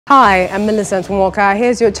Hi, I'm Millicent Walker.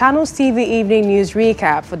 Here's your Channels TV Evening News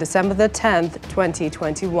Recap for December the 10th,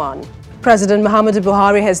 2021. President Muhammadu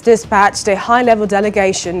Buhari has dispatched a high-level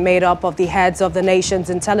delegation made up of the heads of the nation's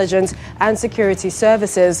intelligence and security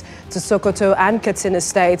services to Sokoto and Katsina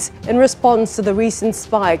states in response to the recent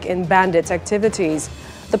spike in bandit activities.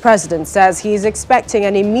 The president says he is expecting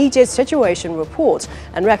an immediate situation report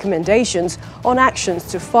and recommendations on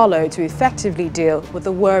actions to follow to effectively deal with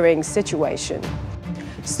the worrying situation.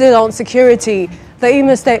 Still on security, the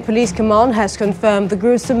Imo State Police Command has confirmed the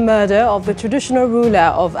gruesome murder of the traditional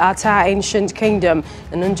ruler of Ata Ancient Kingdom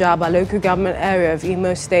in Njaba local government area of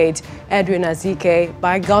Imo State, Edwin Azike,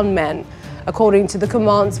 by gunmen. According to the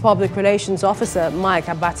command's public relations officer, Mike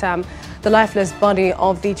Abatam, the lifeless body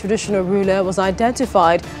of the traditional ruler was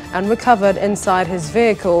identified and recovered inside his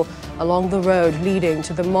vehicle along the road leading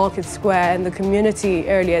to the market square in the community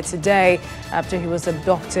earlier today after he was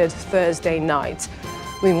abducted Thursday night.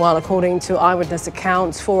 Meanwhile, according to eyewitness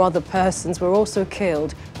accounts, 4 other persons were also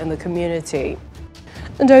killed in the community.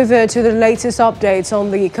 And over to the latest updates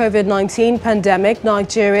on the COVID-19 pandemic,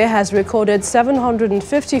 Nigeria has recorded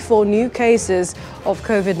 754 new cases of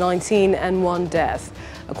COVID-19 and 1 death.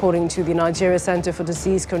 According to the Nigeria Center for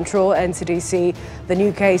Disease Control, NCDC, the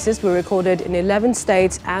new cases were recorded in 11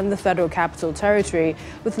 states and the Federal Capital Territory,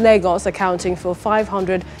 with Lagos accounting for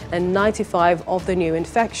 595 of the new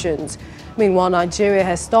infections. Meanwhile, Nigeria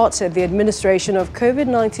has started the administration of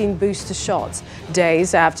COVID-19 booster shots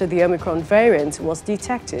days after the Omicron variant was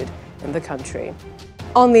detected in the country.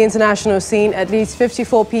 On the international scene, at least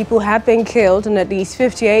 54 people have been killed and at least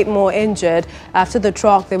 58 more injured after the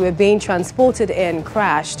truck they were being transported in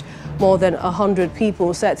crashed. More than 100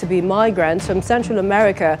 people said to be migrants from Central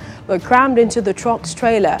America were crammed into the truck's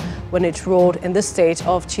trailer when it rolled in the state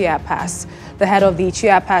of Chiapas. The head of the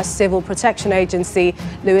Chiapas Civil Protection Agency,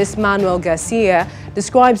 Luis Manuel Garcia,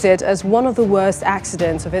 describes it as one of the worst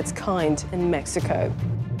accidents of its kind in Mexico.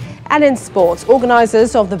 And in sports,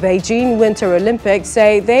 organizers of the Beijing Winter Olympics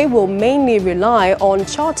say they will mainly rely on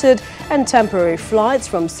chartered and temporary flights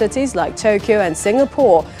from cities like Tokyo and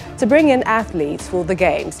Singapore to bring in athletes for the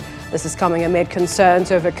Games. This is coming amid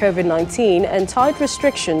concerns over COVID-19 and tight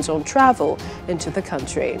restrictions on travel into the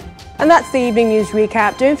country. And that's the Evening News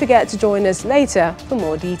Recap. Don't forget to join us later for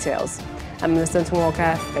more details. I'm Millicent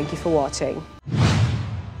Walker. Thank you for watching.